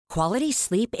Quality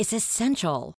sleep is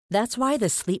essential. That's why the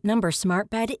Sleep Number Smart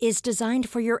Bed is designed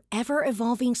for your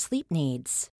ever-evolving sleep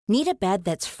needs. Need a bed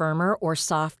that's firmer or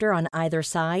softer on either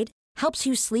side? Helps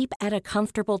you sleep at a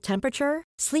comfortable temperature?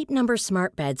 Sleep Number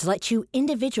Smart Beds let you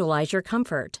individualize your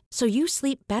comfort, so you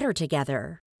sleep better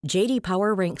together. J.D.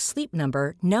 Power ranks Sleep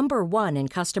Number number 1 in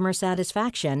customer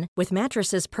satisfaction with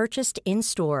mattresses purchased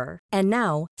in-store. And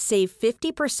now, save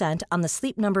 50% on the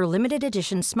Sleep Number Limited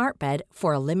Edition Smart Bed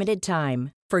for a limited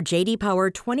time. For J.D. Power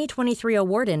 2023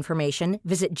 award information,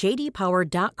 visit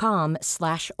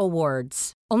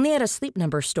jdpower.com/awards. Only at a Sleep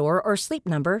Number store or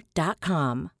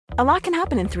sleepnumber.com. A lot can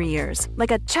happen in 3 years,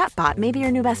 like a chatbot may be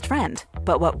your new best friend.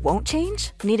 But what won't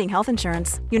change? Needing health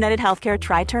insurance. United Healthcare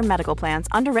Tri-Term Medical Plans,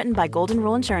 underwritten by Golden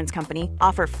Rule Insurance Company,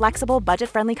 offer flexible,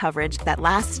 budget-friendly coverage that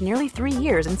lasts nearly 3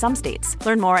 years in some states.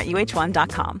 Learn more at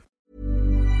uh1.com.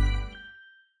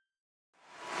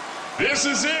 This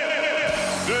is it.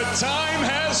 The time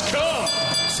has come.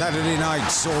 Saturday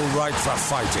night's all right for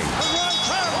fighting. The right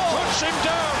hand puts him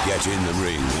down. Get in the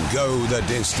ring and go the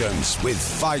distance with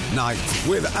Fight Night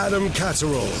with Adam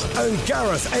Catterall and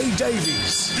Gareth A.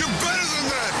 Davies. You're better than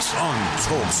that. On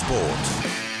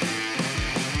TalkSport.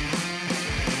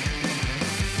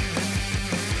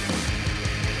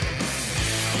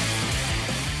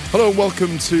 Hello and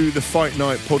welcome to the Fight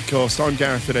Night podcast. I'm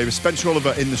Gareth A. Davies. Spencer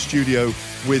Oliver in the studio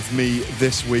with me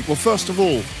this week. Well, first of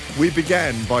all, we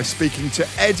began by speaking to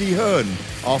Eddie Hearn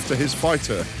after his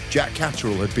fighter, Jack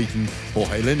Catterall, had beaten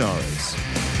Jorge Linares.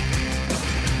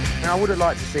 Now, I would have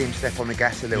liked to see him step on the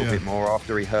gas a little bit more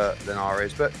after he hurt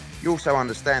Linares, but you also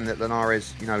understand that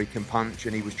Linares, he can punch,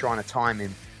 and he was trying to time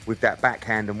him with that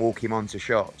backhand and walk him onto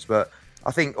shots. But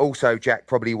I think also Jack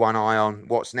probably one eye on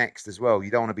what's next as well.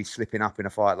 You don't want to be slipping up in a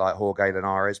fight like Jorge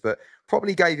Linares, but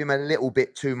probably gave him a little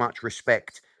bit too much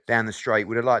respect down the straight.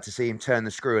 Would have liked to see him turn the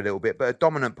screw a little bit, but a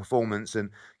dominant performance and,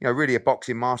 really a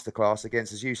boxing masterclass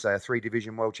against, as you say, a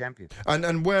 3-division world champion.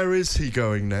 And where is he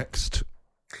going next?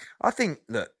 I think,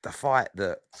 look, the fight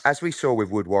that, as we saw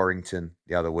with Wood Warrington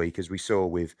the other week, as we saw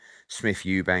with Smith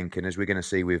Eubank, and as we're going to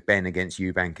see with Ben against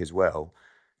Eubank as well,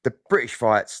 the British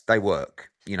fights, they work.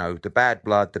 The bad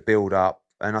blood, the build-up,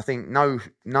 and I think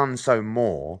none so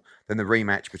more than the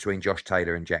rematch between Josh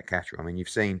Taylor and Jack Catterall. I mean, you've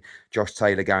seen Josh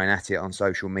Taylor going at it on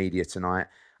social media tonight.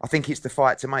 I think it's the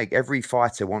fight to make. Every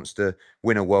fighter wants to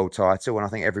win a world title, and I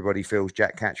think everybody feels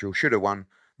Jack Catterall should have won,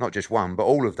 not just one, but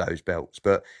all of those belts.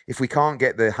 But if we can't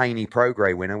get the Haney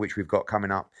Prograis winner, which we've got coming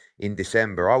up in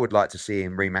December, I would like to see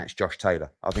him rematch Josh Taylor.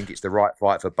 I think it's the right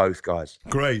fight for both guys.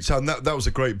 Great. And that was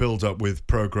a great build-up with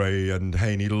Prograis and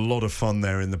Haney. A lot of fun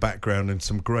there in the background and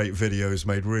some great videos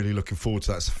made. Really looking forward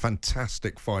to that. It's a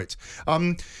fantastic fight.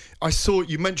 I saw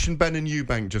you mentioned Ben and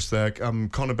Eubank just there,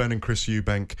 Conor Benn and Chris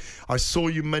Eubank. I saw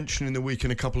you mention in the week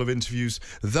in a couple of interviews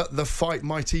that the fight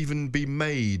might even be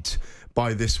made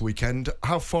by this weekend.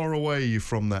 How far away are you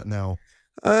from that now?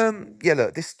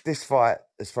 Look, this fight,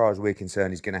 as far as we're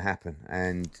concerned, is going to happen.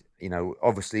 And,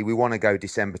 obviously we want to go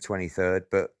December 23rd,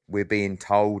 but we're being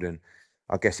told, and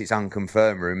I guess it's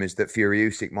unconfirmed rumours, that Fury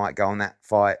Usyk might go on that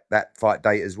fight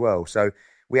date as well. So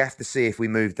we have to see if we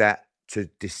move that to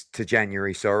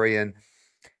January, And,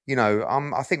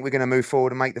 I think we're going to move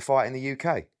forward and make the fight in the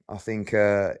UK. I think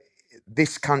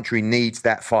this country needs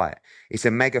that fight. It's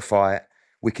a mega fight.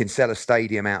 We can sell a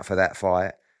stadium out for that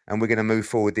fight. And we're going to move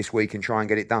forward this week and try and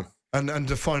get it done. And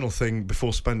the final thing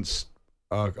before Spence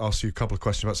asks you a couple of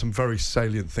questions about some very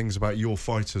salient things about your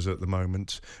fighters at the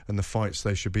moment and the fights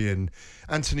they should be in.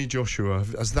 Anthony Joshua,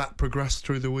 has that progressed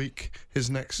through the week, his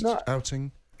next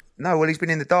outing? No, well, he's been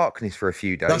in the darkness for a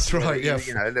few days. That's right, yeah.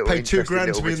 Paid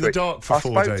 $2,000 to be in the dark for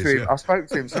 4 days. I spoke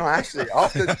to him tonight, actually.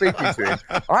 After speaking to him,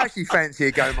 I actually fancy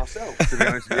a go myself, to be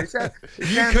honest with you.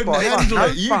 You couldn't handle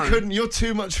it. You couldn't. You're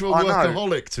too much of a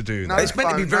workaholic to do that. It's meant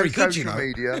to be very good,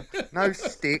 media, no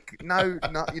stick,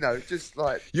 just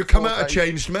like... You come out a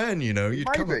changed man, Maybe.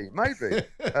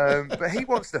 But he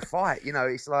wants to fight,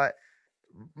 it's like,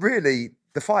 really...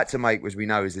 The fight to make, as we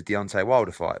know, is the Deontay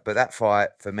Wilder fight. But that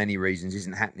fight, for many reasons,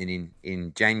 isn't happening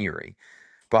in January.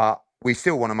 But we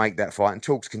still want to make that fight. And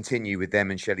talks continue with them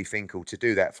and Shelley Finkel to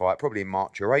do that fight, probably in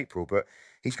March or April. But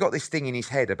he's got this thing in his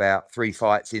head about 3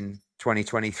 fights in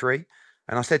 2023.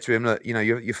 And I said to him, look,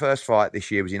 your first fight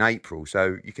this year was in April,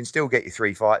 so you can still get your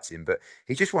 3 fights in. But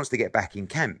he just wants to get back in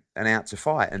camp and out to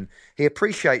fight. And he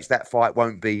appreciates that fight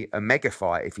won't be a mega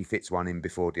fight if he fits one in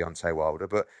before Deontay Wilder.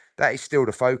 But that is still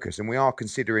the focus. And we are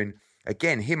considering,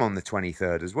 again, him on the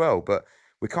 23rd as well. But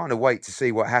we kind of wait to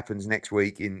see what happens next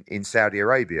week in Saudi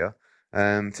Arabia.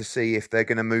 to see if they're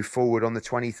going to move forward on the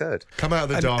 23rd. Come out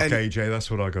of the dark, AJ. That's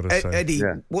what I got to say. Eddie,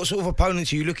 what sort of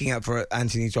opponents are you looking at for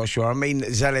Anthony Joshua? I mean,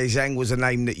 Zhale Zhang was a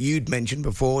name that you'd mentioned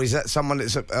before. Is that someone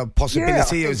that's a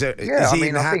possibility? I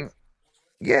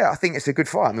think it's a good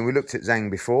fight. I mean, we looked at Zhang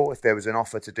before. If there was an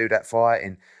offer to do that fight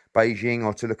in Beijing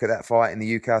or to look at that fight in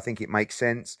the UK, I think it makes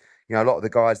sense. You know, a lot of the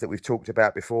guys that we've talked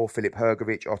about before, Filip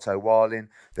Hrgović, Otto Warlin,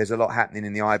 there's a lot happening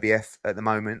in the IBF at the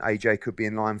moment. AJ could be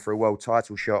in line for a world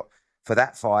title shot for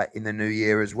that fight in the new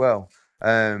year as well.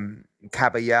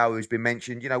 Kaba Yao, who's been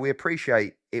mentioned, you know, we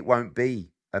appreciate it won't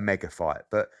be a mega fight,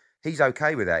 but he's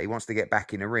okay with that. He wants to get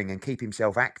back in the ring and keep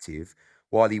himself active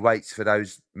while he waits for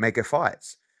those mega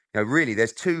fights. You know, really,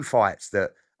 there's 2 fights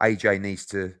that AJ needs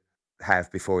to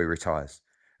have before he retires,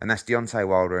 and that's Deontay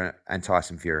Wilder and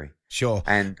Tyson Fury. Sure.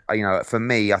 And, you know, for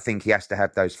me, I think he has to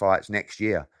have those fights next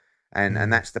year.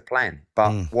 And that's the plan.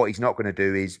 But what he's not going to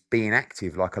do is be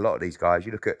inactive like a lot of these guys.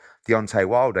 You look at Deontay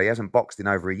Wilder, he hasn't boxed in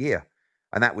over a year.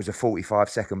 And that was a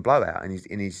 45-second blowout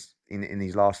in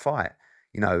his last fight.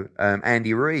 You know,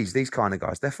 Andy Ruiz, these kind of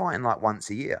guys, they're fighting like once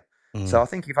a year. So I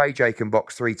think if AJ can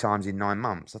box 3 times in 9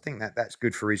 months, I think that's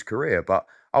good for his career. But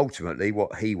ultimately,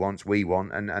 what he wants, we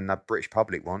want, and the British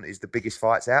public want is the biggest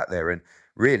fights out there. And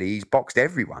really, he's boxed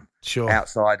everyone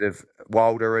outside of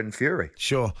Wilder and Fury.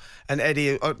 Sure. And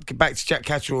Eddie, back to Jack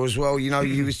Catterall as well. You know,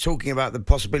 he was talking about the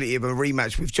possibility of a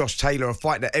rematch with Josh Taylor, a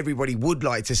fight that everybody would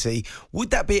like to see.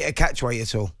 Would that be at a catchweight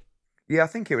at all? Yeah, I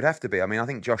think it would have to be. I mean, I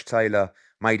think Josh Taylor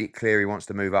made it clear he wants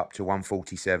to move up to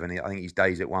 147. I think his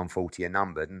days at 140 are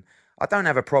numbered. And I don't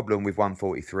have a problem with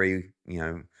 143. You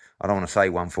know, I don't want to say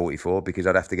 144 because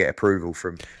I'd have to get approval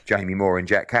from Jamie Moore and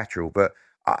Jack Catterall. But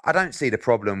I don't see the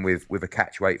problem with a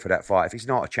catchweight for that fight. If it's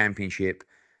not a championship,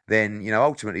 then, you know,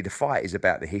 ultimately the fight is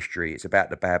about the history. It's about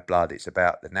the bad blood. It's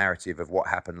about the narrative of what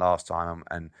happened last time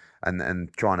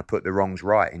and trying to put the wrongs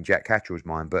right in Jack Catterall's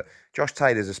mind. But Josh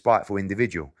Taylor's a spiteful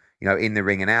individual, you know, in the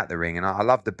ring and out the ring. And I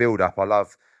love the build-up. I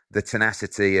love the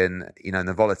tenacity and, you know, and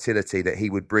the volatility that he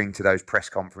would bring to those press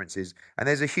conferences. And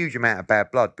there's a huge amount of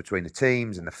bad blood between the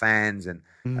teams and the fans. And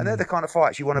they're the kind of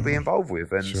fights you want to be involved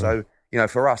with. And so, you know,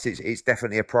 for us, it's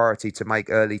definitely a priority to make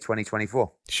early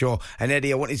 2024. Sure. And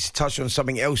Eddie, I wanted to touch on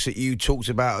something else that you talked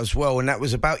about as well, and that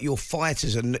was about your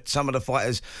fighters and some of the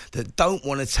fighters that don't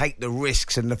want to take the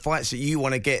risks and the fights that you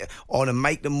want to get on and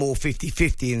make them more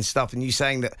 50-50 and stuff. And you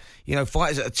saying that, you know,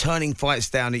 fighters that are turning fights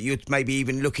down, that you're maybe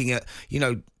even looking at, you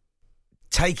know,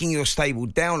 taking your stable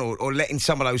down or letting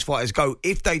some of those fighters go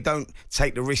if they don't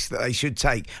take the risk that they should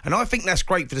take. And I think that's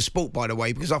great for the sport, by the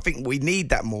way, because I think we need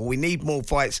that more. We need more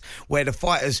fights where the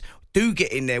fighters do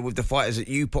get in there with the fighters that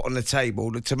you put on the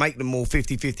table to make them more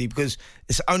 50-50, because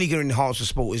it's only going to enhance the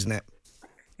sport, isn't it?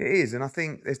 It is, and I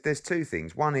think there's 2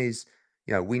 things. One is,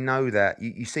 you know, we know that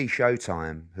you see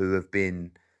Showtime, who have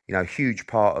been, you know, a huge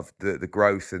part of the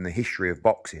growth and the history of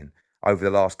boxing over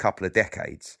the last couple of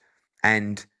decades.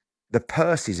 And the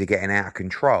purses are getting out of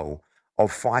control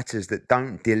of fighters that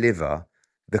don't deliver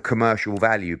the commercial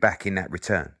value back in that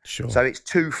return. Sure. So it's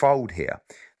twofold here.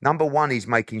 Number one is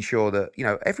making sure that, you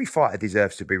know, every fighter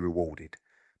deserves to be rewarded.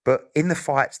 But in the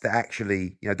fights that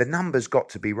actually, you know, the numbers got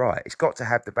to be right. It's got to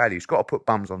have the value. It's got to put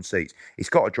bums on seats. It's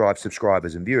got to drive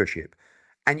subscribers and viewership.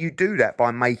 And you do that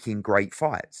by making great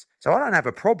fights. So I don't have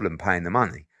a problem paying the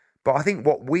money. But I think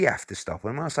what we have to stop,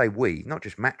 and when I say we, not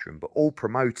just Matchroom, but all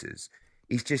promoters,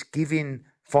 is just giving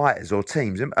fighters or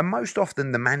teams, and most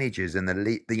often the managers and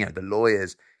the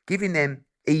lawyers, giving them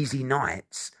easy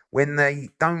nights when they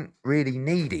don't really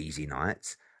need easy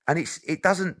nights, and it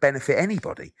doesn't benefit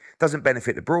anybody. Doesn't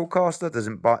benefit the broadcaster,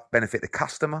 doesn't benefit the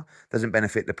customer, doesn't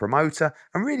benefit the promoter,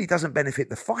 and really doesn't benefit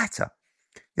the fighter.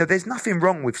 You know, there's nothing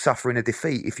wrong with suffering a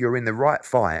defeat if you're in the right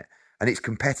fight and it's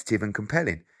competitive and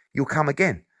compelling. You'll come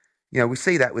again. You know, we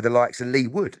see that with the likes of Lee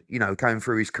Wood, you know, going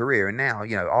through his career and now,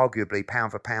 you know, arguably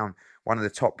pound for pound, one of the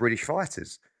top British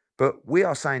fighters. But we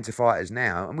are saying to fighters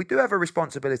now, and we do have a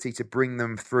responsibility to bring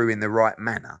them through in the right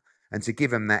manner and to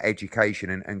give them that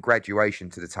education and graduation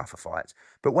to the tougher fights.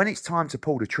 But when it's time to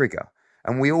pull the trigger,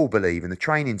 and we all believe, and the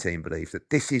training team believes, that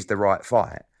this is the right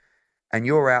fight, and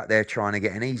you're out there trying to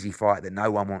get an easy fight that no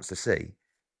one wants to see,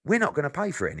 we're not going to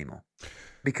pay for it anymore.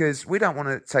 Because we don't want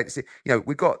to take this, you know,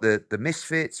 we've got the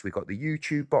misfits, we've got the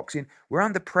YouTube boxing, we're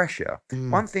under pressure.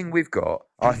 One thing we've got,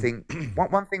 I think,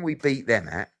 one thing we beat them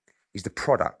at is the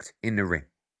product in the ring,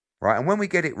 right? And when we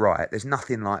get it right, there's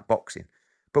nothing like boxing.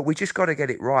 But we just got to get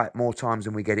it right more times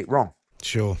than we get it wrong.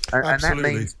 Sure. And that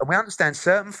means, and we understand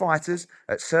certain fighters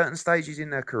at certain stages in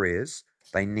their careers,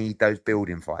 they need those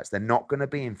building fights. They're not going to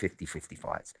be in 50-50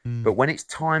 fights. But when it's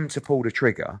time to pull the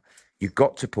trigger, you've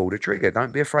got to pull the trigger.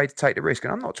 Don't be afraid to take the risk.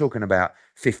 And I'm not talking about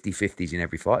 50-50s in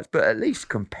every fight, but at least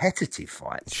competitive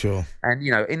fights. Sure. And,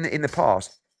 in the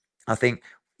past, I think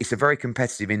it's a very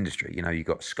competitive industry. You've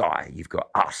got Sky, you've got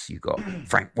us, you've got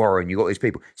Frank Warren, you've got these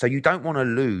people. So you don't want to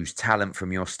lose talent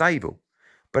from your stable.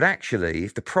 But actually,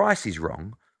 if the price is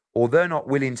wrong, or they're not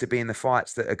willing to be in the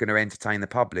fights that are going to entertain the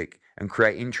public and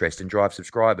create interest and drive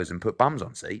subscribers and put bums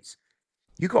on seats,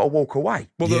 you've got to walk away,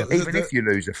 even if you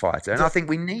lose a fighter. And I think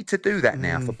we need to do that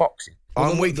now for boxing.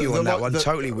 I'm with you on that one,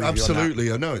 totally with you on that.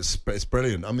 Absolutely, I know, it's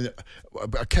brilliant. I mean,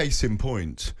 a case in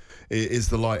point is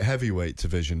the light heavyweight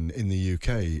division in the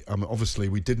UK. Obviously,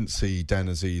 we didn't see Dan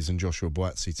Aziz and Joshua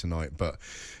Buatsi tonight, but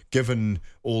given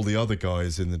all the other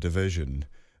guys in the division,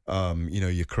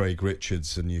 your Craig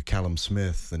Richards and your Callum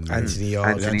Smith and Anthony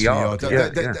Yard.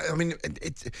 I mean,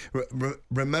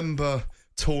 remember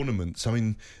tournaments. I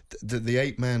mean, the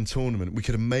 8-man tournament, we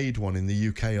could have made one in the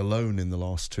UK alone in the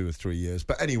last 2 or 3 years.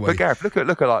 But anyway, but Gareth, look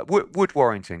at like Wood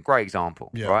Warrington, great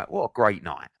example, right? What a great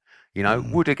night.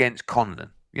 Wood against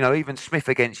Conlon. Even Smith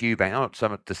against Eubank. Not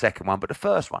some of the second one, but the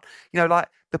first one. Like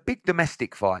the big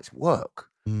domestic fights work,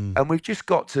 and we've just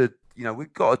got to,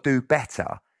 we've got to do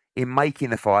better in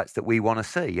making the fights that we want to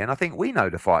see. And I think we know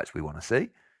the fights we want to see.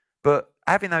 But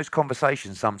having those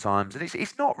conversations sometimes, and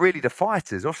it's not really the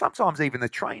fighters or sometimes even the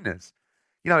trainers.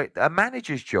 A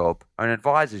manager's job or an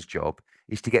advisor's job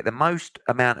is to get the most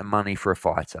amount of money for a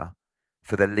fighter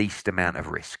for the least amount of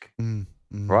risk.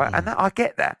 Right? And I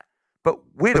get that. But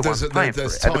we're the ones paying for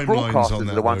it. And the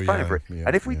broadcasters are the ones paying for it.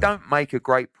 And if we don't make a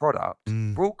great product,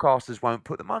 broadcasters won't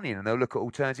put the money in and they'll look at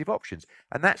alternative options.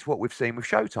 And that's what we've seen with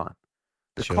Showtime.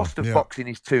 The cost of boxing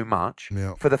is too much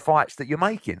for the fights that you're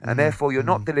making, and therefore you're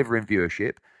not delivering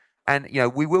viewership. And,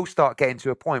 we will start getting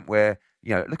to a point where,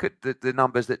 look at the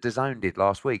numbers that DAZN did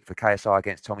last week for KSI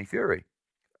against Tommy Fury.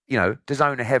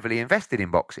 DAZN are heavily invested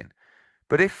in boxing.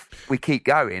 But if we keep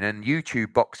going and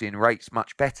YouTube boxing rates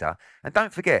much better, and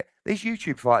don't forget, these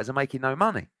YouTube fighters are making no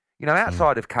money.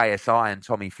 Outside of KSI and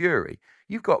Tommy Fury,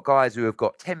 you've got guys who have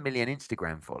got 10 million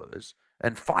Instagram followers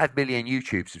and 5 million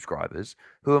YouTube subscribers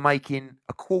who are making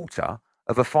a quarter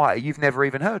of a fighter you've never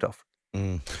even heard of. Do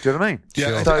you know what I mean?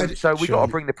 Yeah. So we've got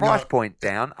to bring the price point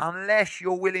down unless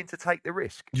you're willing to take the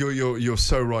risk. You're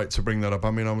so right to bring that up.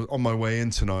 I mean, I was on my way in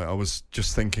tonight. I was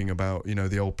just thinking about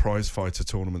the old prize fighter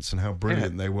tournaments and how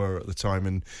brilliant they were at the time,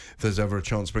 and if there's ever a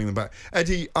chance to bring them back.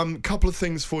 Eddie, couple of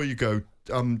things before you go,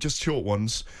 just short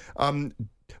ones. Have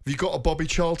you got a Bobby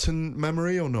Charlton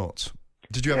memory or not?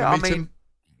 Did you ever meet him?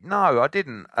 No, I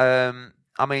didn't.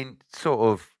 Sort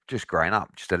of just growing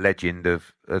up, just a legend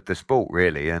of the sport,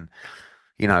 really. And,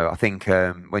 I think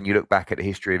when you look back at the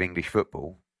history of English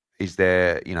football, he's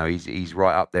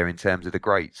right up there in terms of the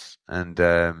greats. And,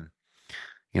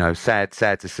 sad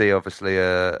to see, obviously,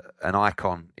 an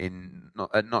icon in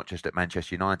not just at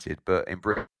Manchester United, but in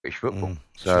British football.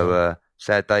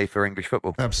 Sad day for English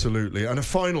football. Absolutely. And a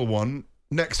final one,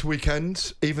 next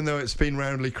weekend, even though it's been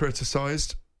roundly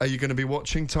criticised, are you going to be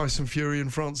watching Tyson Fury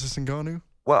and Francis Ngannou?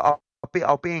 Well,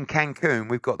 I'll be in Cancun.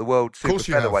 We've got the World Super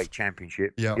Featherweight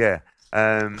Championship. Yeah.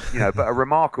 But a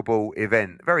remarkable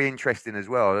event. Very interesting as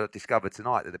well. I discovered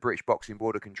tonight that the British Boxing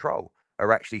Board of Control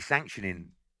are actually sanctioning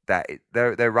that.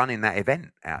 They're running that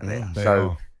event out there.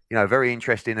 Very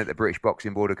interesting that the British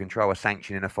Boxing Board of Control are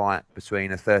sanctioning a fight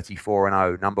between a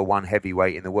 34-0 number one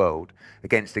heavyweight in the world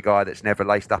against a guy that's never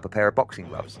laced up a pair of boxing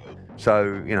gloves. So,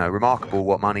 remarkable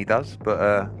what money does,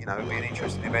 but, it'll be an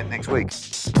interesting event next week.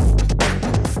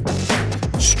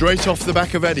 Straight off the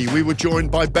back of Eddie, we were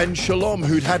joined by Ben Shalom,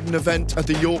 who'd had an event at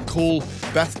the York Hall,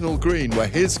 Bethnal Green, where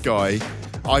his guy,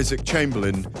 Isaac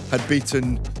Chamberlain, had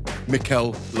beaten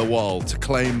Mikel Lawal to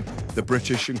claim the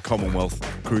British and Commonwealth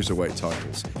cruiserweight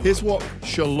titles. Here's what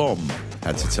Shalom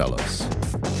had to tell us.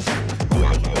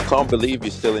 I can't believe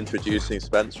you're still introducing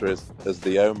Spencer as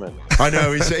the Omen. I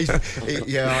know,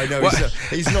 I know.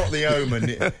 He's not the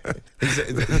Omen.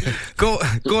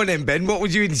 Go on then, Ben. What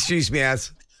would you introduce me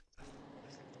as?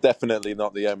 Definitely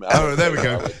not the Omen. Oh, there we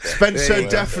go. Spencer,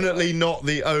 definitely not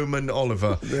the Omen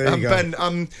Oliver.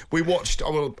 Ben, we watched,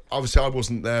 well, obviously I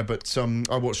wasn't there, but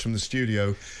I watched from the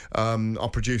studio. Our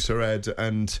producer, Ed,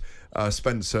 and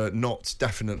Spencer,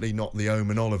 definitely not the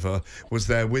Omen Oliver, was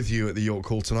there with you at the York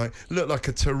Hall tonight. Looked like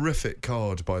a terrific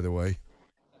card, by the way.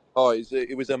 Oh,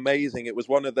 it was amazing. It was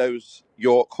one of those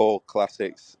York Hall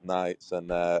Classics nights,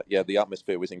 and the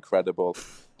atmosphere was incredible.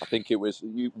 I think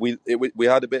we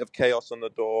had a bit of chaos on the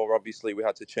door. Obviously, we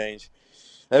had to change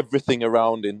everything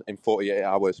around in 48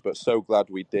 hours, but so glad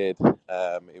we did.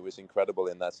 It was incredible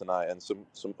in there tonight, and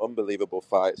some unbelievable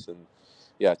fights, and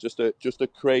yeah, just a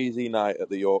crazy night at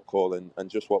the York Hall, and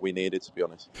just what we needed, to be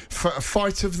honest.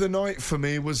 Fight of the night for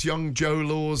me was young Joe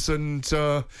Laws and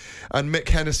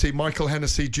Michael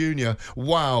Hennessy Jr.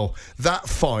 Wow, that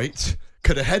fight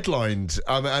could have headlined,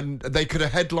 and they could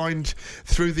have headlined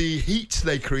through the heat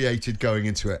they created going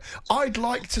into it. I'd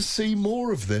like to see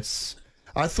more of this.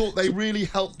 I thought they really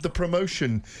helped the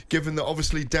promotion, given that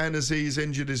obviously Dan Aziz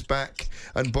injured his back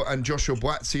and Joshua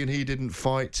Boatzy and he didn't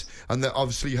fight, and that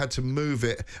obviously you had to move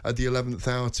it at the 11th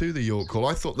hour to the York Hall.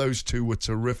 I thought those two were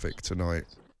terrific tonight.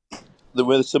 There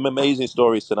were some amazing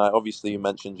stories tonight. Obviously, you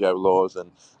mentioned Joe Laws,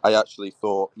 and I actually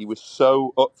thought he was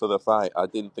so up for the fight. I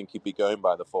didn't think he'd be going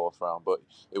by the 4th round, but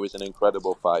it was an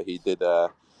incredible fight. He did.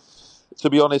 To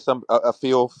be honest, I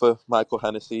feel for Michael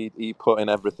Hennessy. He put in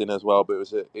everything as well, but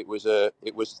it was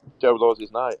Joe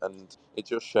Laws' night, and it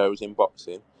just shows in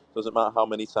boxing. Doesn't matter how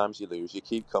many times you lose, you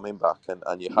keep coming back,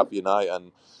 and you have your night.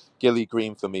 And Gilly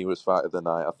Green for me was fight of the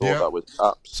night. I thought that was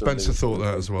absolutely Spencer thought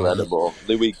that as well. Incredible.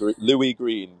 Louis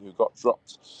Green, who got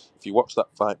dropped. If you watch that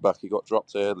fight back, he got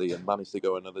dropped early and managed to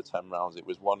go another 10 rounds. It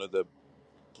was one of the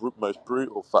most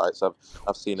brutal fights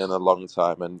I've seen in a long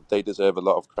time, and they deserve a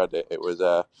lot of credit.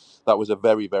 That was a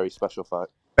very, very special fight.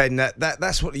 Ben,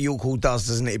 that's what the York Hall does,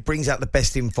 doesn't it? It brings out the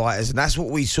best in fighters, and that's what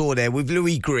we saw there with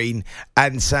Louis Green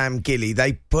and Sam Gilly.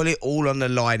 They put it all on the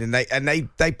line, and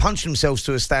they punched themselves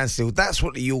to a standstill. That's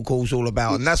what the York Hall's all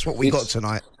about, and that's what we got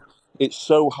tonight. It's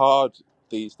so hard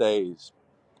these days,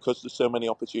 because there's so many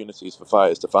opportunities for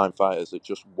fighters to find fighters that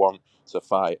just want to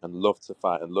fight and love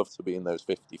to be in those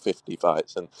 50-50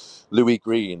 fights. And Louis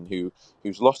Green,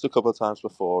 who's lost a couple of times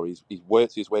before, he's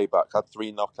worked his way back, had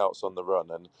 3 knockouts on the run,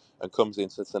 and comes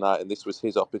into tonight, and this was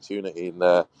his opportunity,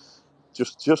 and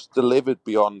just delivered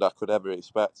beyond I could ever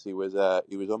expect. He was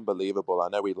unbelievable. I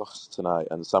know he lost tonight,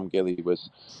 and Sam Gilly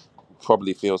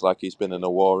probably feels like he's been in a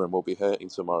war and will be hurting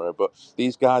tomorrow. But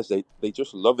these guys, they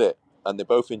just love it, and they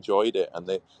both enjoyed it, and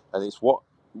it's what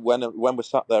when we're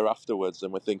sat there afterwards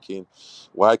and we're thinking,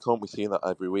 why can't we see that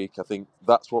every week? I think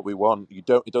that's what we want.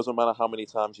 It doesn't matter how many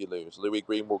times you lose. Louis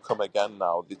Green will come again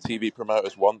now. The TV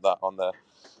promoters want that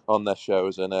on their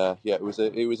shows, and it was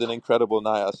an incredible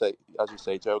night. As you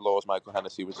say, Joe Laws, Michael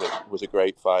Hennessy was a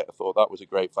great fight. I thought that was a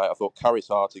great fight. I thought Caris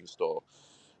Hartingstall,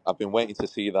 I've been waiting to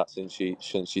see that since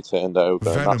she turned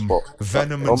over.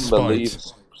 Venom and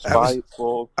Spite.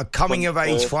 Spiteful. A coming of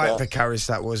age fight for Caris.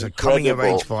 That was a coming of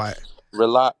age fight.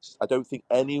 Relaxed. I don't think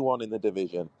anyone in the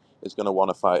division is going to want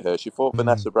to fight her. She fought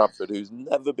Vanessa Bradford, who's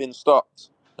never been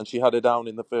stopped, and she had her down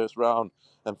in the first round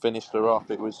and finished her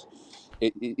off. It was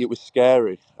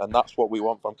scary, and that's what we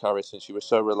want from Caris. And she was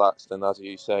so relaxed, and as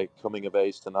you say, coming of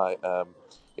age tonight.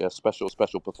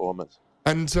 Special performance.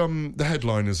 And the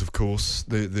headliners, of course,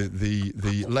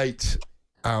 the late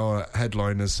hour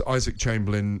headliners, Isaac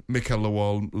Chamberlain, Mikael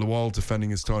Lawal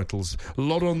defending his titles. A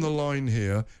lot on the line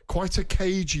here. Quite a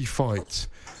cagey fight.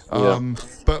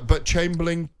 But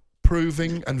Chamberlain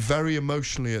proving, and very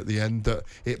emotionally at the end, that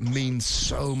it means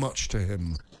so much to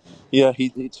him. Yeah, he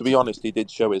to be honest, he did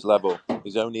show his level.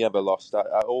 He's only ever lost.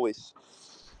 I always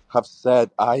have said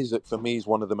Isaac, for me, is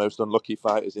one of the most unlucky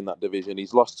fighters in that division.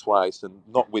 He's lost twice, and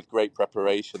not with great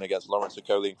preparation, against Lawrence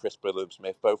Okoli and Chris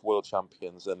Billups-Smith, both world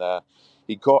champions. And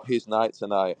he got his night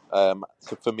tonight.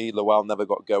 So for me, Lawal never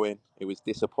got going. It was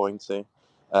disappointing.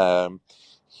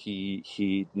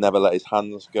 He never let his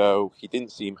hands go. He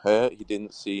didn't seem hurt. He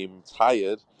didn't seem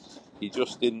tired. He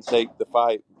just didn't take the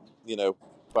fight,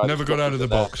 Never got out of the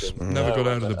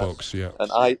box. Yeah.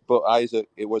 But Isaac,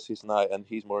 it was his night, and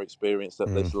he's more experienced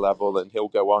at this level, and he'll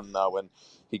go on now when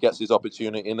he gets his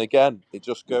opportunity. And again, it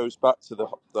just goes back to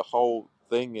the whole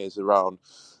thing is around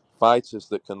fighters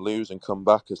that can lose and come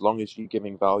back. As long as you're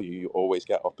giving value, you always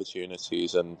get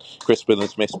opportunities. And Chris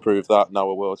Billups-Smith proved that, now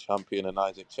a world champion, and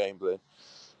Isaac Chamberlain,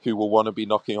 who will want to be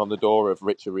knocking on the door of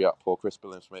Richard Riakporhe, Chris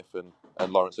Billups-Smith,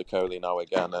 and Lawrence Okoli now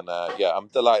again. And I'm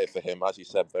delighted for him. As you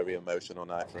said, very emotional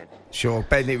night for him. Sure,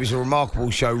 Ben, it was a remarkable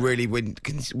show, really, when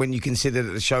you consider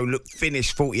that the show looked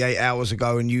finished 48 hours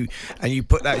ago, and you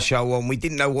put that show on. We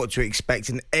didn't know what to expect,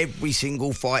 and every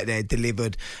single fight there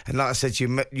delivered. And like I said to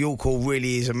you, York Hall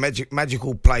really is a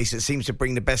magical place that seems to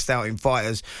bring the best out in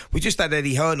fighters. We just had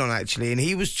Eddie Hearn on, actually, and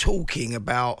he was talking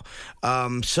about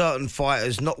certain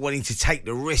fighters not wanting to take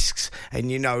the risks,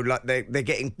 and like they're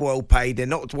getting well paid, they're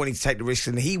not wanting to take the risks,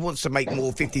 and he wants to make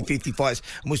more 50-50 fights,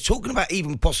 and was talking about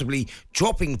even possibly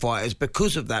dropping fighters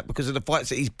because of the fights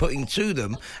that he's putting to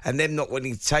them, and them not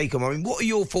wanting to take them. I mean, what are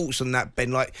your thoughts on that,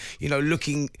 Ben? Like,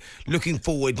 looking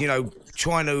forward,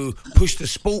 trying to push the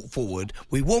sport forward.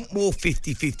 We want more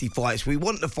 50-50 fights. We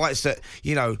want the fights that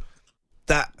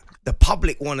that the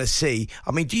public want to see.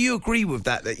 I mean, do you agree with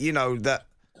that? That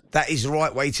that is the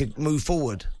right way to move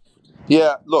forward?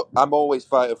 Yeah, look, I'm always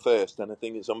fighter first, and I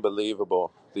think it's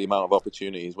unbelievable the amount of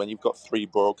opportunities. When you've got 3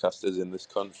 broadcasters in this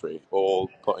country all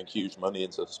putting huge money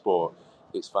into the sport,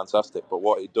 it's fantastic. But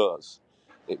what it does,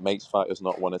 it makes fighters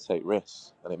not want to take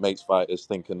risks, and it makes fighters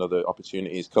think another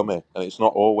opportunity is coming. And it's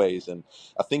not always, and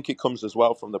I think it comes as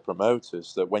well from the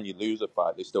promoters that when you lose a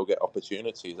fight, they still get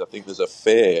opportunities. I think there's a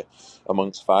fear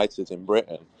amongst fighters in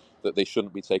Britain that they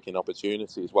shouldn't be taking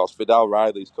opportunities. Whilst Fidel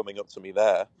Riley's coming up to me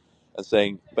there and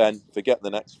saying, Ben, forget the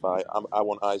next fight. I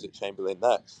want Isaac Chamberlain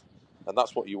next, and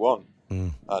that's what you want.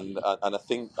 And I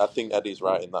think Eddie's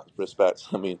right in that respect.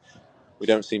 I mean, we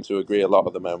don't seem to agree a lot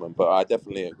at the moment, but I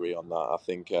definitely agree on that. I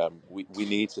think we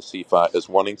need to see fighters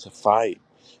wanting to fight,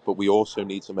 but we also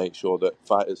need to make sure that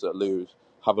fighters that lose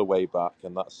have a way back,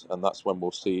 and that's when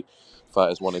we'll see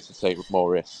fighters wanting to take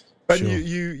more risks. Ben, sure.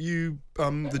 you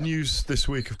the news this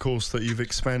week, of course, that you've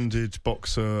expanded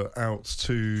Boxer out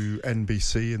to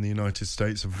NBC in the United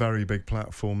States, a very big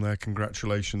platform there.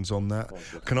 Congratulations on that.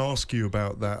 I can ask you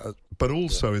about that, but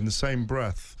also in the same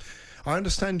breath, I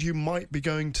understand you might be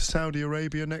going to Saudi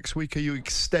Arabia next week. Are you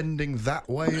extending that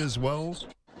way as well?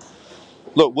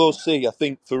 Look, we'll see. I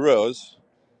think for us,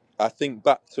 I think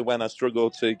back to when I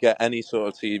struggled to get any sort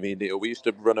of TV deal. We used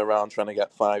to run around trying to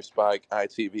get 5 Spike,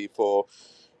 ITV4,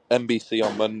 NBC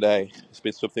on Monday. It's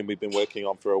been something we've been working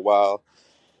on for a while.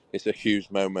 It's a huge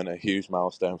moment, a huge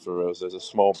milestone for us. As a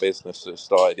small business that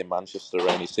started in Manchester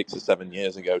only 6 or 7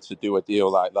 years ago, to do a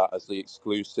deal like that as the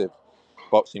exclusive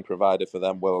boxing provider for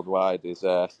them worldwide is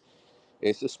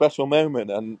it's a special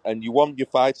moment, and you want your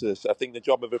fighters. I think the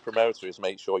job of a promoter is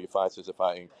make sure your fighters are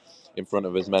fighting in front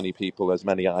of as many people, as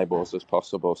many eyeballs as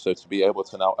possible. So to be able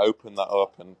to now open that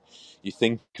up, and you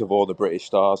think of all the British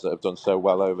stars that have done so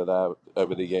well over there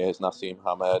over the years, Nassim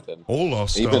Hamed and all our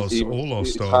stars,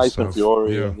 Tyson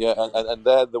Fury, and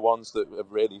they're the ones that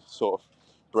have really sort of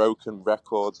broken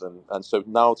records, and so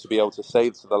now to be able to say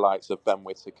to the likes of Ben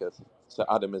Whittaker, to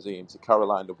Adam Azim, to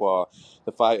Caroline Dubois,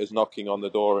 the fighters knocking on the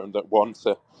door and that want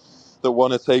to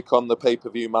take on the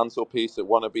pay-per-view mantelpiece, that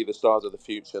want to be the stars of the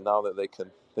future, now that they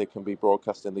can be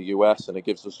broadcast in the US, and it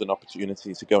gives us an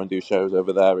opportunity to go and do shows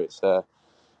over there. It's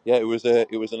it was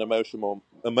an emotional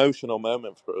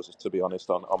moment for us, to be honest,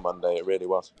 on Monday. It really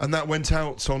was. And that went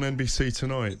out on NBC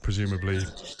tonight, presumably.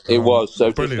 It was.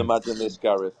 So brilliant. Just imagine this,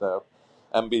 Gareth, though.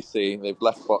 NBC, they've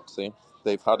left boxing.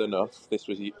 They've had enough. This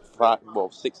was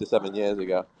 6 or 7 years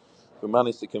ago. We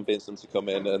managed to convince them to come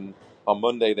in, and on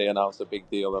Monday they announced a big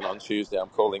deal, and on Tuesday I'm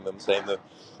calling them saying that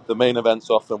the main event's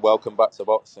off and welcome back to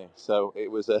boxing. So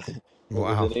it was an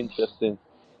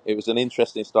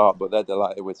interesting start, but they're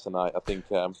delighted with tonight. I think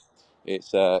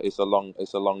it's a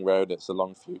long road, it's a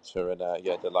long future, and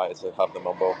delighted to have them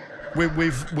on board.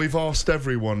 We've asked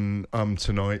everyone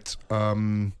tonight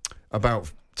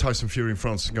about Tyson Fury and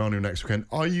Francis Ngannou next weekend.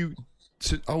 Are you?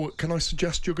 Can I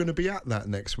suggest you're going to be at that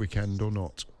next weekend or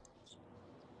not?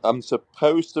 I'm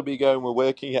supposed to be going. We're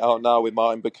working it out now with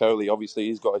Martin Bakole. Obviously,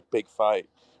 he's got a big fight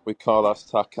with Carlos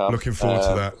Takam. Looking forward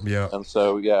to that, yeah. And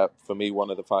so, for me, one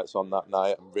of the fights on that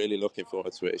night, I'm really looking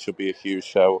forward to it. It should be a huge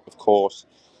show. Of course,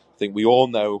 I think we all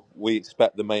know we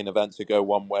expect the main event to go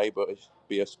one way, but it should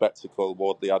be a spectacle.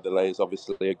 Wardley Adelaide is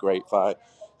obviously a great fight.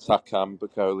 Takam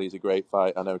Bakole is a great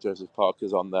fight. I know Joseph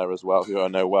Parker's on there as well, who I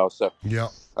know well. So yeah,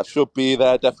 I should be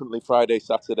there definitely Friday,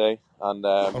 Saturday, and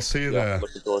I'll see you there.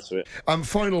 Looking forward to it.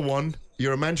 Final one.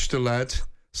 You're a Manchester lad.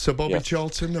 Sir Bobby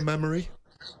Charlton, a memory?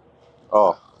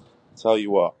 Oh, tell you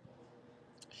what,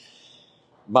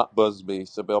 Matt Busby,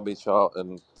 Sir Bobby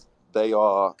Charlton, they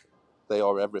are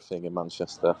everything in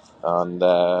Manchester, and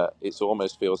it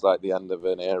almost feels like the end of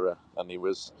an era. And he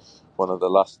was one of the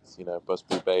last,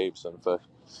 Busby babes, and for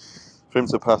him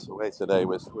to pass away today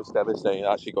was devastating.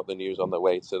 I actually got the news on the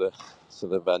way to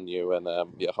the venue, and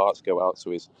hearts go out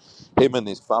to him and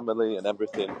his family and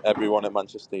everyone at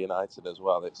Manchester United as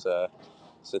well. It's a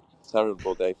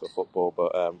terrible day for football,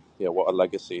 but what a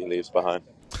legacy he leaves behind.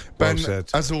 Ben,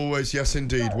 as always, yes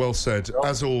indeed, well said.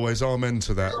 As always, amen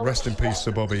to that. Rest in peace,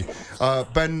 Sir Bobby.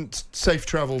 Ben, safe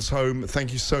travels home.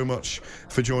 Thank you so much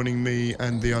for joining me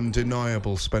and the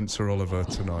undeniable Spencer Oliver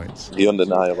tonight. The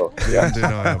undeniable. The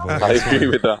undeniable. I agree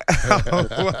with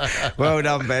that. Well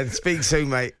done, Ben. Speak soon,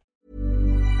 mate.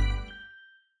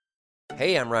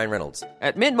 Hey, I'm Ryan Reynolds.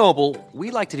 At Mint Mobile, we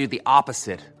like to do the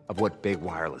opposite of what Big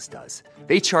Wireless does.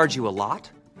 They charge you a lot.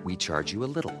 We charge you a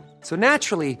little. So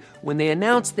naturally, when they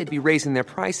announced they'd be raising their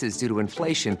prices due to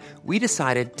inflation, we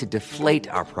decided to deflate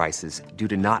our prices due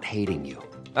to not hating you.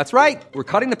 That's right. We're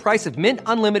cutting the price of Mint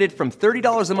Unlimited from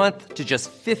 $30 a month to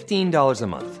just $15 a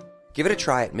month. Give it a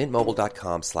try at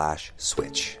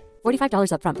mintmobile.com/switch.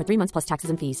 $45 up front for 3 months plus taxes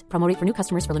and fees. Promo rate for new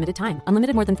customers for limited time.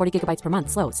 Unlimited more than 40 gigabytes per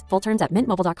month. Slows full terms at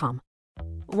mintmobile.com.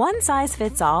 One size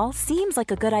fits all seems like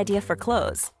a good idea for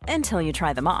clothes until you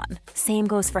try them on. Same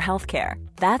goes for healthcare.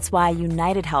 That's why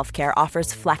United Healthcare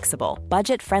offers flexible,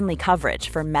 budget-friendly coverage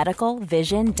for medical,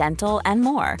 vision, dental, and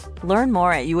more. Learn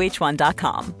more at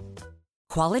uh1.com.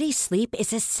 Quality sleep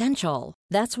is essential.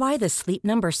 That's why the Sleep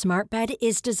Number Smart Bed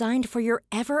is designed for your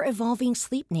ever-evolving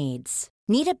sleep needs.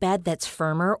 Need a bed that's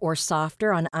firmer or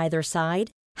softer on either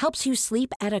side? Helps you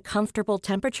sleep at a comfortable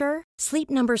temperature?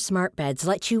 Sleep Number Smart Beds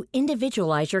let you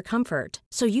individualize your comfort,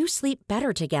 so you sleep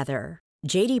better together.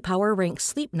 J.D. Power ranks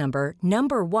Sleep Number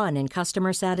number 1 in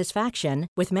customer satisfaction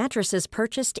with mattresses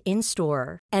purchased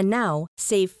in-store. And now,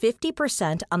 save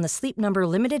 50% on the Sleep Number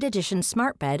Limited Edition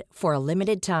Smart Bed for a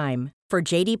limited time. For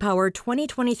J.D. Power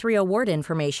 2023 award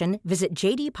information, visit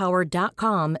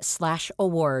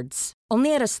jdpower.com/awards.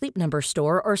 Only at a Sleep Number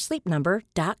store or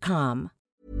sleepnumber.com.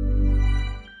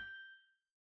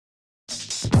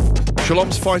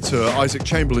 Shalom's fighter, Isaac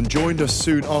Chamberlain, joined us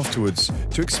soon afterwards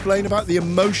to explain about the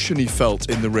emotion he felt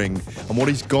in the ring and what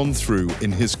he's gone through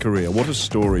in his career. What a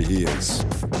story he is.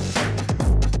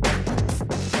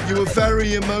 You were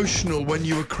very emotional when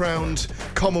you were crowned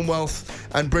Commonwealth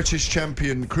and British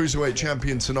champion, cruiserweight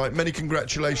champion tonight. Many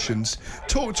congratulations.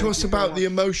 Talk to us about the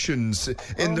emotions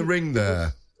in the ring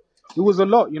there. It was a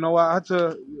lot, I had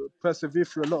to persevere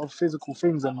through a lot of physical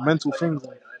things and mental things.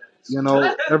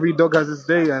 Every dog has its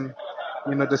day, and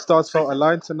the stars felt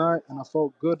aligned tonight, and I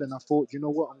felt good, and I thought, you know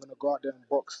what, I'm going to go out there and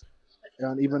box.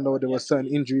 And even though there were certain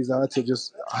injuries I had to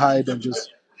just hide and just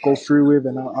go through with,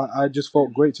 and I just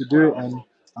felt great to do it, and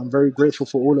I'm very grateful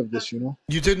for all of this, You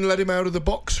didn't let him out of the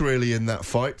box, really, in that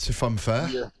fight, if I'm fair.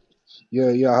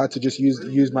 Yeah. I had to just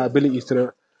use my abilities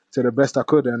to the best I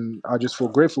could, and I just feel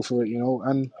grateful for it,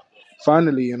 And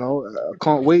finally, I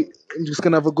can't wait. I'm just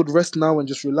going to have a good rest now and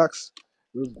just relax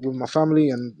with my family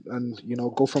and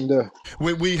go from there.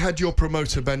 We had your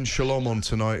promoter Ben Shalom on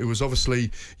tonight. It was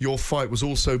obviously your fight was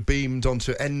also beamed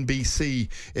onto NBC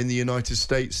in the United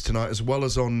States tonight, as well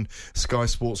as on Sky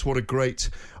Sports. What a great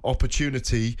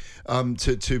opportunity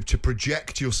to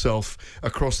project yourself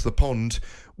across the pond.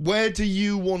 Where do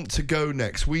you want to go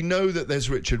next? We know that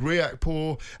there's Richard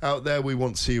Riakporhe out there. We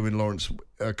want to see you in Lawrence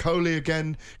Coley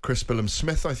again. Chris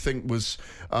Billum-Smith, I think, was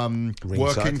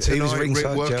working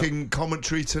tonight, working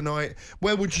commentary tonight.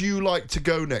 Where would you like to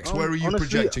go next? Where are you honestly,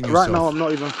 projecting yourself? Right now, I'm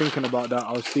not even thinking about that.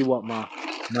 I'll see what my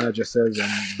manager says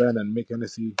and Ben and Mick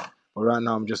Hennessy. But right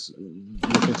now, I'm just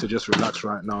looking to just relax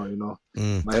right now,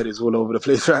 My head is all over the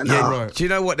place right now. Right. Do you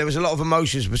know what? There was a lot of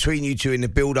emotions between you two in the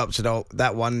build-up to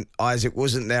that one. Isaac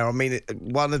wasn't there. I mean,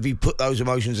 one of you put those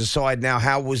emotions aside now.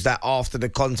 How was that after the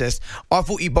contest? I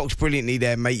thought you boxed brilliantly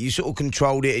there, mate. You sort of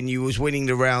controlled it and you was winning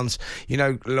the rounds.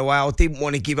 Lowell didn't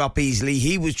want to give up easily.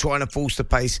 He was trying to force the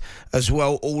pace as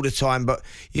well all the time. But,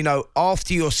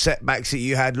 after your setbacks that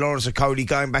you had, Lawrence Okoli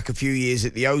going back a few years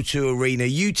at the O2 Arena,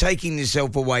 you taking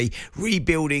yourself away,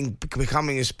 rebuilding,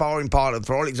 becoming a sparring partner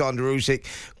for Alexander Usyk,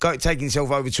 taking yourself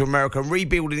over to America and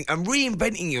rebuilding and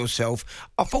reinventing yourself.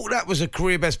 I thought that was a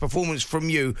career best performance from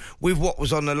you with what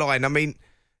was on the line. I mean,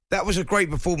 that was a great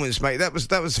performance, mate. That was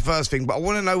the first thing. But I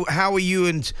want to know, how are you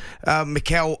and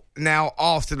Mikel now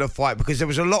after the fight? Because there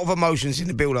was a lot of emotions in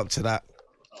the build-up to that.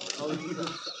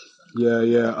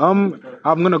 Yeah. I'm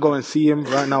going to go and see him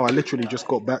right now. I literally just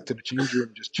got back to the change room,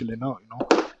 just chilling out,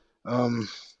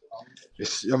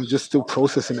 I'm just still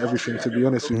processing everything, to be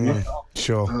honest with you.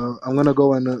 Sure. I'm gonna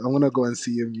go and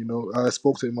see him. I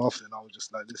spoke to him after, and I was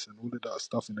just like, "Listen, all of that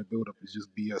stuff in the build-up is just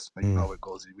BS. Man. You know how it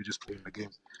goes. We're just playing the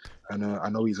game." And I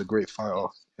know he's a great fighter,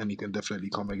 and he can definitely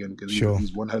come again because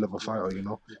he's one hell of a fighter. He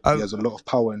has a lot of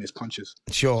power in his punches.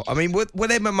 Sure. I mean, were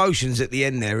them emotions at the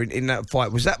end there in that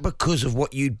fight? Was that because of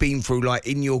what you'd been through, like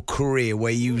in your career,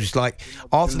 where you was like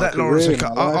after that Lawrence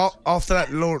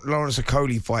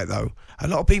Okoli fight, though? A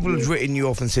lot of people have written you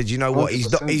off and said, you know what,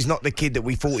 100%. he's not the kid that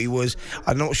we thought he was.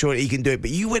 I'm not sure that he can do it.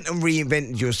 But you went and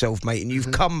reinvented yourself, mate, and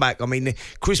you've come back. I mean, the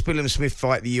Chris Billum-Smith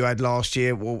fight that you had last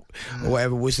year or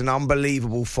whatever was an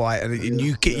unbelievable fight, and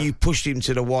you pushed him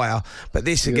to the wire. But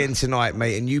this again tonight,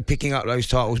 mate, and you picking up those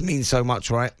titles means so much,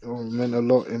 right? Oh, it meant a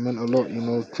lot.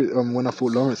 When I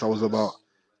fought Lawrence, I was about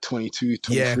 22,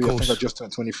 23. Yeah, of course. I think I just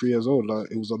turned 23 years old.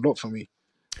 Like, it was a lot for me.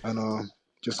 And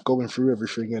just going through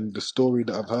everything and the story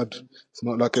that I've had, it's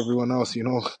not like everyone else,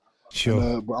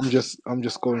 Sure. But I'm just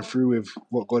going through with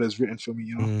what God has written for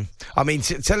me, I mean,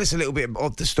 tell us a little bit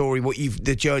of the story,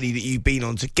 the journey that you've been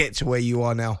on to get to where you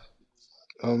are now.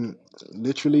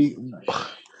 Literally,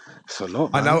 It's a lot,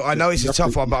 I man. know it's a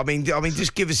tough one, but I mean,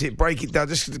 just give us it, break it down,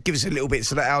 just give us a little bit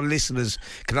so that our listeners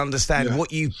can understand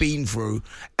what you've been through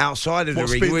outside of the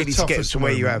ring, really to get to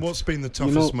where you have. What's been the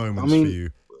toughest moments for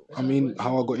you? I mean,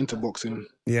 how I got into boxing.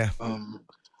 Yeah.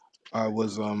 I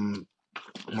was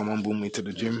my mum brought me to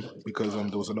the gym because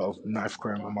there was a lot of knife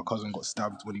crime, and my cousin got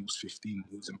stabbed when he was 15.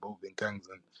 He was involved in gangs,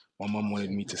 and my mum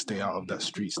wanted me to stay out of that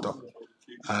street stuff.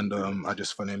 And I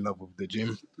just fell in love with the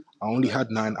gym. I only had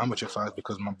 9 amateur fights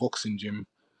because my boxing gym,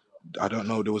 I don't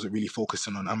know, they wasn't really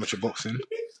focusing on amateur boxing.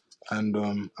 And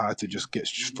I had to just get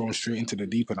thrown straight into the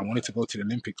deep end. I wanted to go to the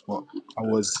Olympics, but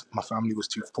my family was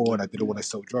too poor and I didn't want to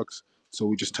sell drugs. So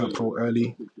we just turned pro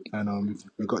early, and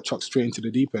we got chucked straight into the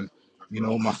deep end. You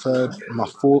know, my third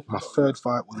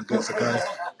fight was against a guy,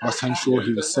 Ross Henshaw.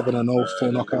 He was 7-0, 4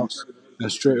 knockouts. Then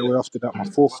straight away after that, my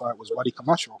 4th fight was Wadi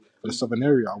Camacho for the Southern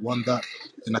area. I won that.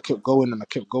 Then I kept going.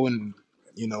 And,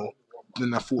 you know,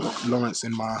 then I fought Lawrence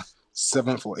in my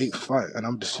 7th or 8th fight. And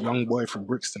I'm this young boy from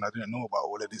Brixton. I didn't know about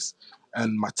all of this.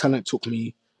 And my talent took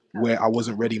me where I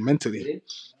wasn't ready mentally.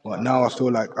 But now I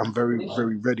feel like I'm very,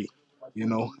 very ready. You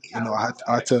know, I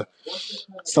had to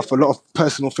suffer a lot of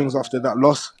personal things after that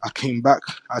loss. I came back.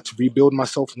 I had to rebuild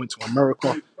myself. Went to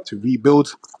America to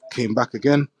rebuild. Came back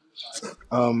again.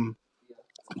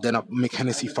 Then Mick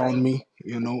Hennessy found me,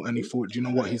 you know, and he thought, you know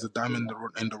what, he's a diamond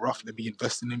in the rough. Let me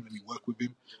invest in him. Let me work with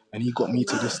him. And he got me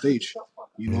to this stage,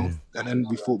 you know. And then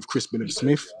we fought with Chris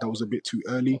Billups-Smith. That was a bit too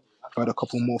early. If I had a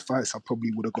couple more fights, I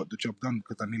probably would have got the job done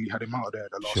because I nearly had him out of there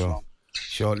the last round.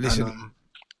 Sure, listen. And,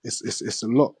 it's a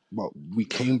lot, but we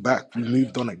came back, we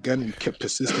moved on again, we kept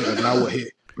persistent, and now we're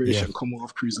here, British and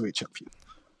Commonwealth Cruiserweight Champion.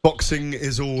 Boxing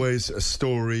is always a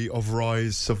story of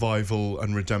rise, survival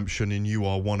and redemption, and you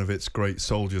are one of its great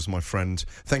soldiers, my friend.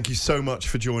 Thank you so much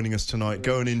for joining us tonight.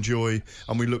 Go and enjoy,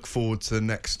 and we look forward to the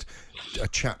next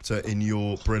chapter in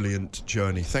your brilliant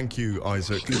journey. Thank you,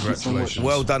 Isaac. Congratulations. So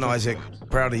well done, Isaac.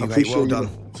 Proud of you, mate. Well done.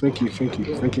 Thank you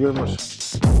very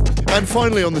much. And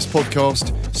finally on this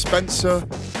podcast, Spencer,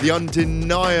 the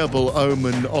undeniable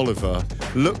Oman Oliver,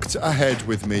 looked ahead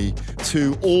with me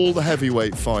to all the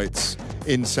heavyweight fights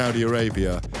in Saudi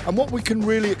Arabia and what we can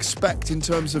really expect in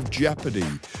terms of jeopardy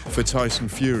for Tyson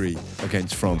Fury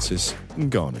against Francis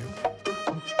Ngannou.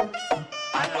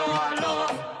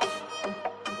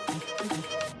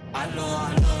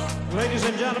 Ladies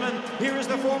and gentlemen, here is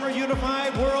the former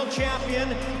unified world champion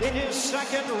in his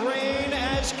 2nd reign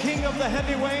as king of the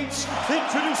heavyweights,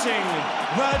 introducing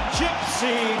the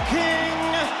Gypsy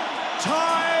King,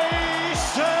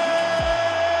 Tyson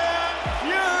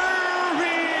Fury!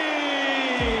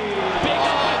 Big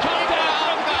eye come down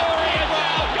from Fury, and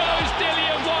down goes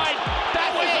Dillian White.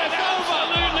 That was an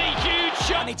absolutely huge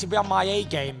shot. I need to be on my A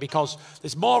game because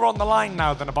there's more on the line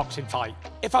now than a boxing fight.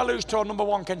 If I lose to a number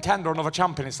 1 contender or another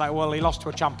champion, it's like, well, he lost to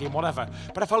a champion, whatever.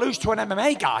 But if I lose to an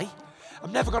MMA guy,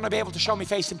 I'm never going to be able to show my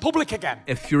face in public again.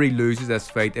 If Fury loses this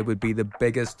fight, it would be the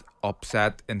biggest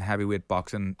upset in heavyweight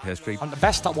boxing history. I'm the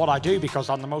best at what I do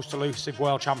because I'm the most elusive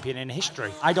world champion in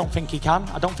history. I don't think he can.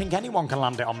 I don't think anyone can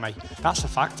land it on me. That's a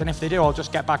fact, and if they do, I'll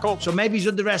just get back up. So maybe he's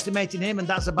underestimating him, and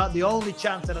that's about the only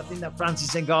chance that I think that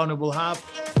Francis Ngannou will have.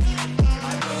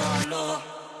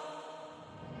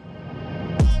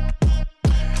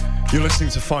 You're listening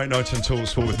to Fight Night and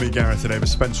Talksport with me, Gareth and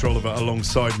Spencer Oliver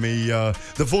alongside me.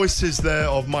 The voices there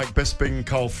of Mike Bisping,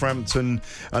 Carl Frampton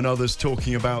and others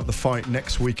talking about the fight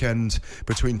next weekend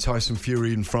between Tyson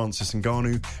Fury and Francis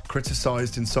Ngannou.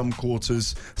 Criticised in some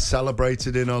quarters,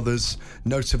 celebrated in others,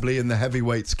 notably in the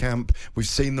heavyweights camp. We've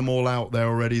seen them all out there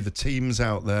already, the teams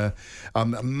out there. A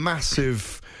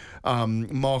massive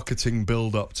marketing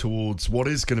build-up towards what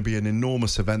is going to be an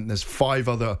enormous event. There's 5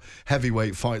 other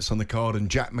heavyweight fights on the card, and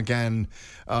Jack McGann,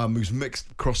 who's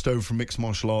crossed over from mixed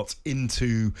martial arts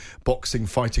into boxing,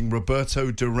 fighting Roberto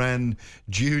Duran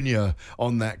Jr.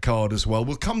 on that card as well.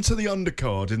 We'll come to the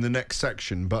undercard in the next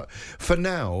section, but for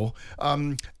now,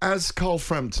 as Carl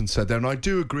Frampton said there, and I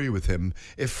do agree with him,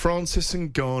 if Francis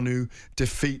Ngannou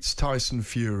defeats Tyson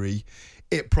Fury,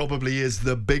 it probably is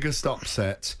the biggest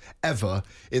upset ever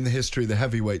in the history of the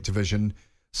heavyweight division.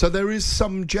 So there is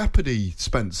some jeopardy,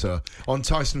 Spencer, on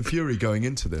Tyson Fury going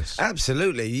into this.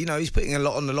 Absolutely. You know, he's putting a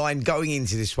lot on the line going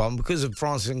into this one because of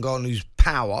Francis Ngannou's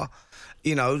power.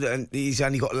 You know, and he's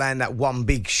only got to land that one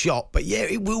big shot. But yeah,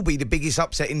 it will be the biggest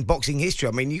upset in boxing history.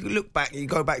 I mean, you look back, you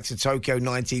go back to Tokyo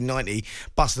 1990,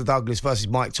 Buster Douglas versus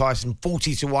Mike Tyson,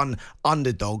 40-1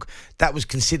 underdog. That was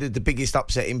considered the biggest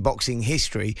upset in boxing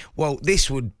history. Well,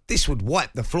 this would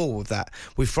wipe the floor with that,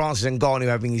 with Francis Ngannou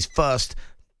having his first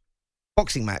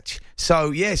boxing match.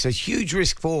 So, yes, a huge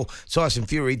risk for Tyson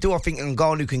Fury. Do I think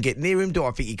Ngannou can get near him? Do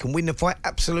I think he can win the fight?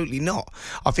 Absolutely not.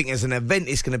 I think as an event,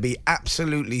 it's going to be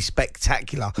absolutely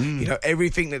spectacular. You know,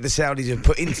 everything that the Saudis have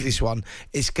put into this one,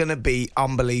 it's going to be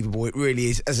unbelievable. It really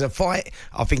is. As a fight,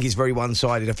 I think it's very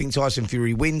one-sided. I think Tyson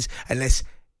Fury wins unless...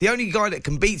 The only guy that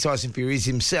can beat Tyson Fury is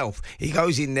himself. He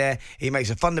goes in there, he makes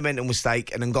a fundamental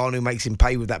mistake, and Ngannou makes him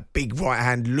pay with that big right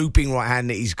hand, looping right hand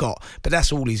that he's got. But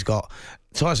that's all he's got.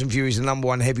 Tyson Fury is the number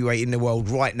one heavyweight in the world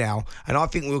right now, and I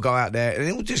think we'll go out there, and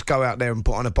we'll just go out there and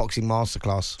put on a boxing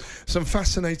masterclass. Some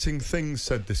fascinating things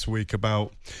said this week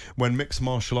about when mixed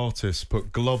martial artists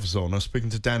put gloves on. I was speaking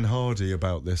to Dan Hardy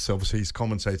about this. Obviously, he's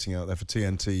commentating out there for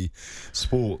TNT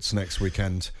Sports next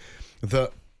weekend.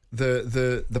 That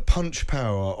the punch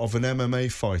power of an MMA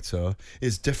fighter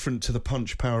is different to the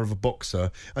punch power of a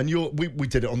boxer. And we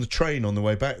did it on the train on the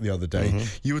way back the other day.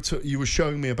 You were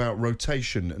showing me about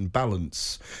rotation and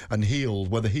balance and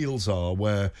where the heels are,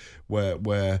 where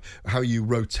how you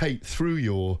rotate through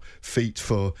your feet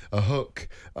for a hook,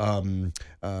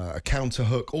 a counter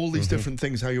hook, all these different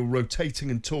things, how you're rotating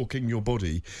and torquing your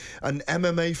body. And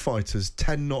MMA fighters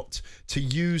tend not to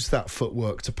use that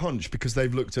footwork to punch because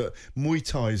they've looked at Muay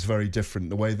Thai is very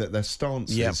different, the way that their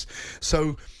stance is.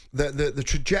 So the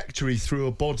trajectory through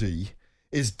a body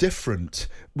is different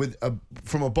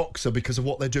from a boxer because of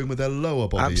what they're doing with their lower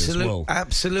body as well.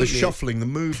 Absolutely. The shuffling, the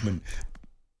movement.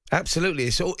 Absolutely.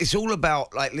 It's all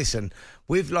about, like, listen,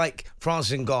 with, like,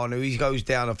 Francis Ngannou, he goes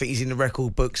down, I think he's in the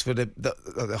record books for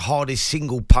the hardest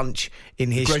single punch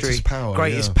in history.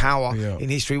 Greatest power in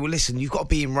history. Well, listen, you've got to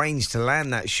be in range to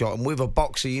land that shot. And with a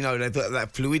boxer, you know,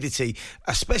 that fluidity,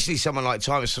 especially someone like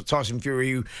Tyson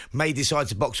Fury, who may decide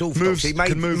to box orthodox. He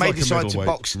may decide to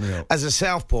box as a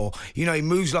southpaw. You know, he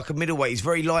moves like a middleweight. He's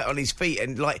very light on his feet.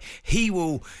 And, like, he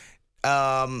will...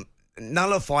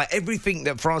 nullify everything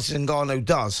that Francis Ngannou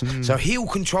does. So he'll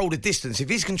control the distance. If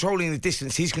he's controlling the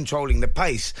distance, he's controlling the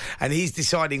pace, and he's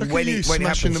deciding when it happens.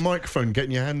 Smashing the microphone,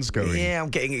 getting your hands going. Yeah, I'm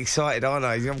getting excited, aren't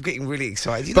I? I'm getting really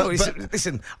excited.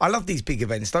 Listen, I love these big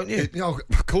events, don't you?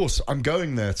 Of course, I'm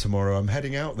going there tomorrow. I'm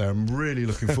heading out there. I'm really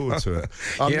looking forward to it.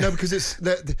 No, because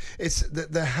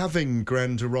they're having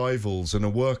grand arrivals and a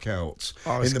workout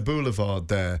in the boulevard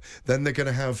there. Then they're going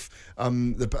to have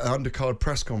the undercard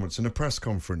press conference and a press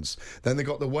conference. Then they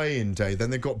got the weigh-in day.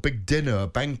 Then they've got big dinner,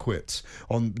 banquet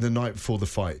on the night before the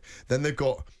fight. Then they've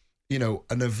got,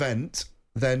 an event,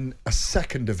 then a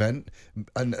second event,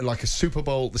 and like a Super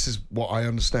Bowl. This is what I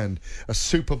understand. A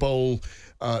Super Bowl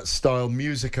style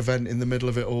music event in the middle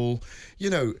of it all.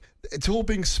 It's all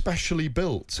being specially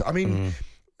built. I mean...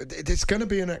 It's going to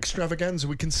be an extravaganza.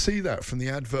 We can see that from the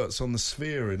adverts on the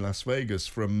Sphere in Las Vegas,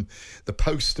 from the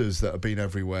posters that have been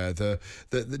everywhere, the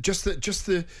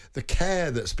care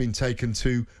that's been taken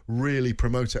to really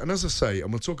promote it. And as I say,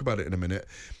 and we'll talk about it in a minute,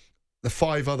 the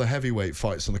 5 other heavyweight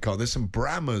fights on the card. There's some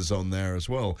Brahmas on there as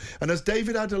well. And as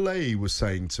David Adeleye was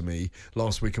saying to me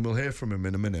last week, and we'll hear from him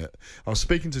in a minute, I was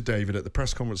speaking to David at the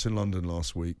press conference in London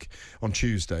last week on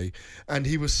Tuesday, and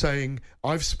he was saying,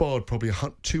 I've sparred probably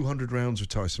 200 rounds with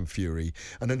Tyson Fury,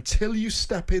 and until you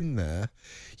step in there,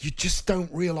 you just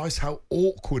don't realise how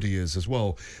awkward he is as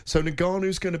well. So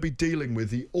Ngannou's going to be dealing with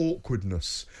the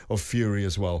awkwardness of Fury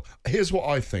as well. Here's what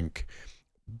I think.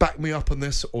 Back me up on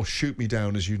this or shoot me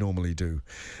down as you normally do.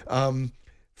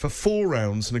 For 4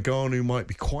 rounds, Ngannou might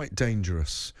be quite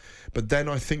dangerous. But then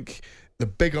I think the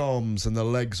big arms and the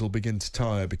legs will begin to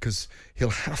tire because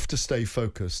he'll have to stay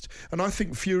focused. And I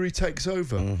think Fury takes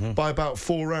over by about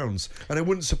 4 rounds. And it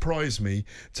wouldn't surprise me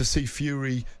to see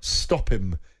Fury stop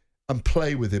him and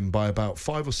play with him by about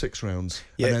 5 or 6 rounds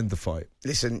and end the fight.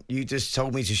 Listen, you just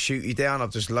told me to shoot you down.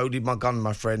 I've just loaded my gun,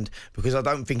 my friend, because I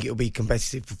don't think it'll be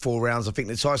competitive for 4 rounds. I think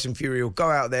that Tyson Fury will go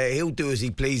out there, he'll do as he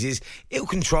pleases, he'll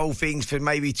control things for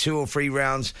maybe 2 or 3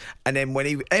 rounds, and then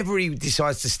whenever he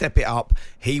decides to step it up,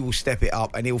 he will step it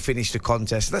up and he'll finish the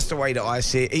contest. That's the way that I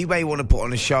see it. He may want to put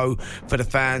on a show for the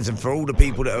fans and for all the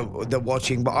people that are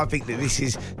watching, but I think that this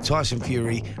is Tyson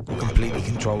Fury will completely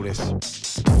control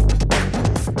this.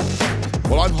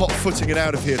 Well, I'm hot-footing it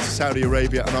out of here to Saudi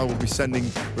Arabia, and I will be sending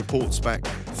reports back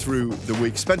through the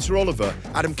week. Spencer Oliver,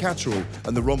 Adam Catterall,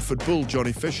 and the Romford Bull,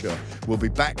 Johnny Fisher, will be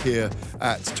back here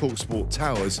at TalkSport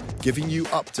Towers, giving you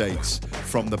updates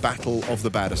from the Battle of the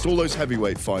Baddest. All those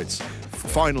heavyweight fights,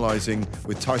 finalising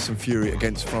with Tyson Fury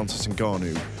against Francis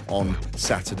Ngannou on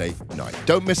Saturday night.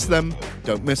 Don't miss them.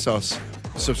 Don't miss us.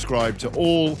 Subscribe to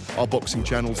all our boxing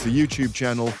channels, the YouTube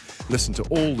channel. Listen to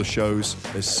all the shows.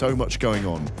 There's so much going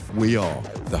on. We are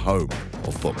the home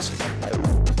of boxing.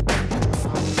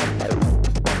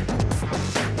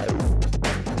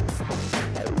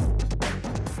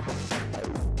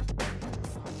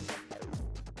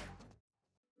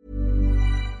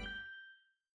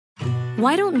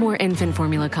 Why don't more infant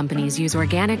formula companies use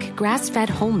organic, grass-fed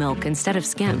whole milk instead of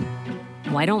skim?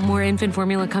 Why don't more infant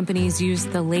formula companies use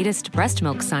the latest breast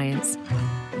milk science?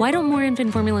 Why don't more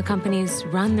infant formula companies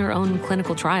run their own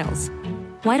clinical trials?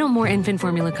 Why don't more infant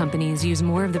formula companies use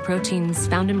more of the proteins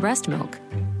found in breast milk?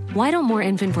 Why don't more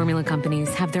infant formula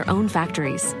companies have their own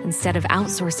factories instead of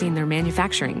outsourcing their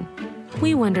manufacturing?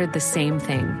 We wondered the same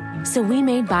thing. So we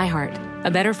made ByHeart, a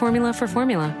better formula for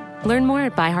formula. Learn more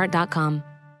at byheart.com.